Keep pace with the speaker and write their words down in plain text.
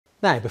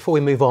Now, before we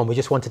move on, we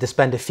just wanted to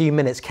spend a few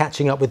minutes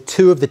catching up with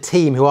two of the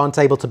team who aren't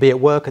able to be at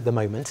work at the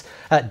moment.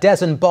 Des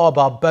and Bob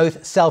are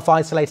both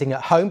self-isolating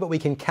at home, but we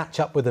can catch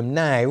up with them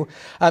now.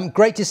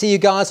 Great to see you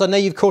guys. I know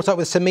you've caught up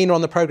with Samina on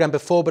the programme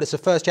before, but it's the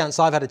first chance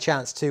I've had a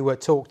chance to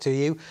talk to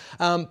you.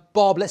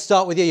 Bob, let's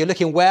start with you. You're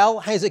looking well.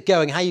 How's it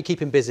going? How are you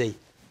keeping busy?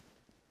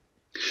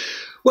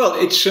 Well,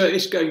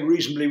 it's going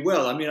reasonably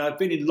well. I mean, I've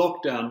been in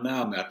lockdown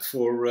now, Matt,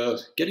 for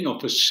getting on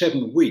for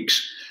 7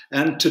 weeks.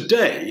 And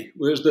today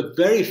was the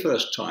very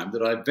first time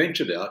that I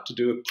ventured out to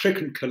do a click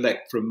and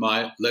collect from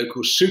my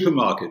local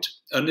supermarket.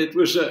 And it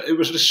was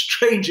a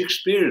strange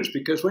experience,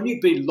 because when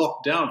you've been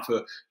locked down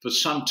for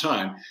some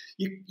time,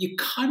 you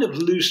kind of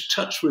lose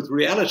touch with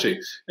reality.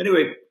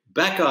 Anyway,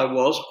 back I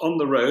was on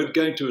the road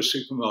going to a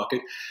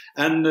supermarket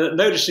and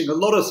noticing a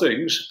lot of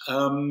things,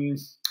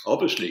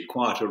 obviously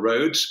quieter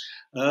roads,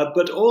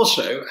 but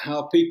also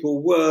how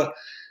people were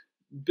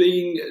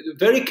being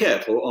very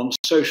careful on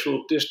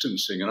social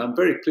distancing, and I'm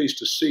very pleased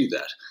to see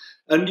that.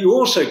 And you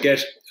also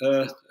get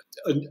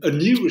a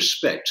new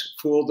respect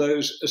for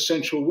those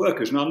essential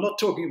workers. Now, I'm not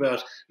talking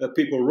about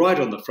people right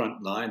on the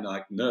front line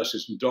like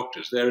nurses and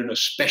doctors. They're in a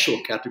special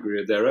category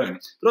of their own.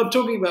 But I'm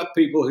talking about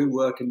people who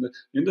work in the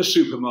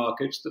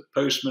supermarkets, the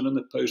postman and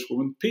the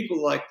postwoman,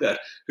 people like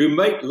that, who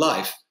make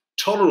life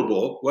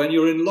tolerable when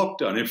you're in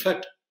lockdown. In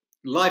fact,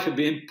 life would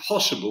be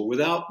impossible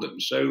without them.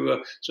 So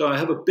I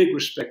have a big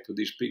respect for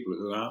these people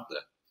who are out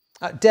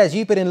there. Des,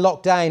 you've been in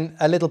lockdown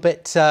a little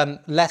bit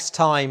less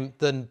time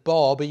than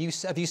Bob.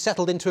 Have you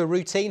settled into a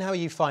routine? How are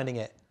you finding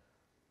it?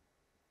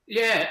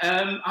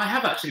 Yeah, I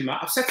have actually,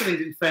 Matt. I've settled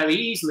into it fairly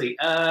easily.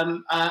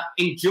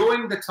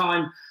 Enjoying the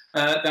time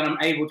that I'm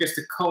able just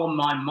to calm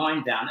my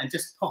mind down and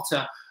just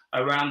potter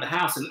around the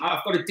house. And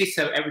I've got to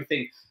ditto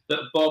everything that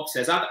Bob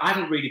says. I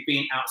haven't really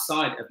been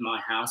outside of my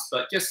house,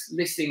 but just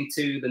listening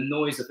to the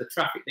noise of the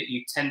traffic that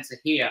you tend to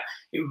hear,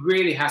 it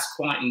really has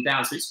quietened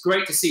down. So it's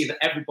great to see that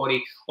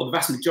everybody, or the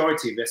vast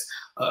majority of us,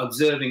 are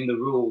observing the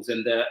rules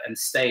and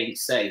staying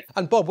safe.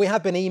 And Bob, we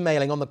have been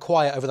emailing on the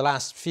quiet over the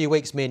last few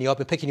weeks, me and you. I've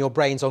been picking your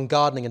brains on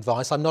gardening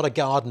advice. I'm not a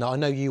gardener. I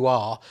know you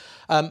are.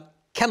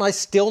 Can I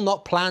still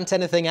not plant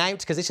anything out?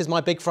 Because this is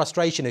my big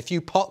frustration. A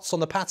few pots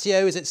on the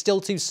patio. Is it still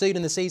too soon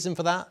in the season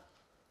for that?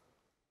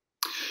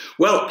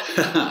 Well,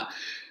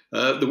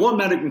 the one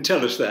man who can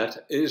tell us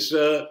that is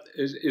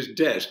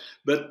Des,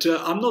 but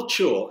I'm not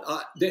sure.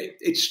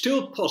 It's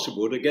still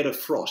possible to get a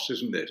frost,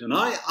 isn't it? And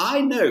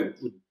I know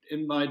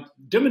in my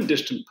dim and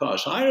distant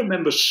past, I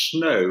remember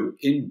snow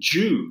in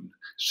June.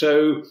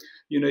 So,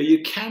 you know,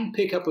 you can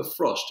pick up a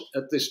frost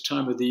at this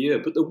time of the year,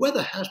 but the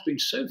weather has been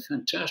so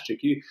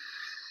fantastic.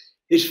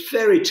 It's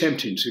very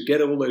tempting to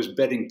get all those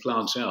bedding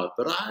plants out,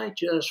 but I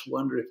just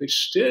wonder if it's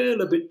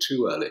still a bit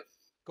too early.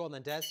 Go on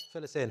then, Des,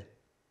 fill us in.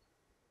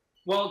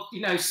 Well, you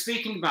know,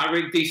 speaking about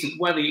really decent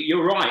weather,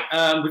 you're right.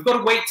 We've got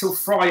to wait till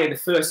Friday, the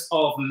 1st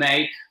of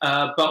May,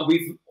 but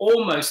we've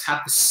almost had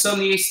the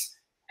sunniest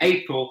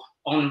April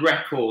on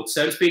record.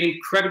 So it's been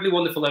incredibly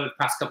wonderful over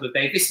the past couple of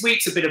days. This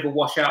week's a bit of a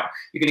washout.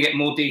 You're going to get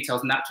more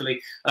details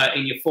naturally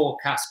in your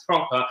forecast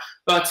proper.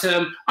 But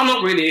I'm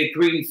not really a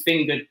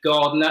green-fingered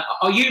gardener.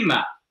 Are you,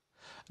 Matt?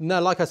 No,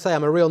 like I say,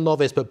 I'm a real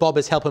novice, but Bob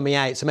is helping me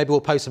out, so maybe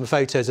we'll post some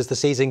photos as the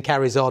season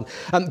carries on.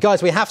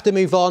 Guys, we have to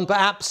move on, but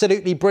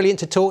absolutely brilliant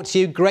to talk to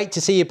you. Great to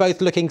see you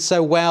both looking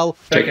so well.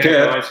 Take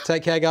care, guys.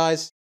 Take care,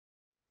 guys.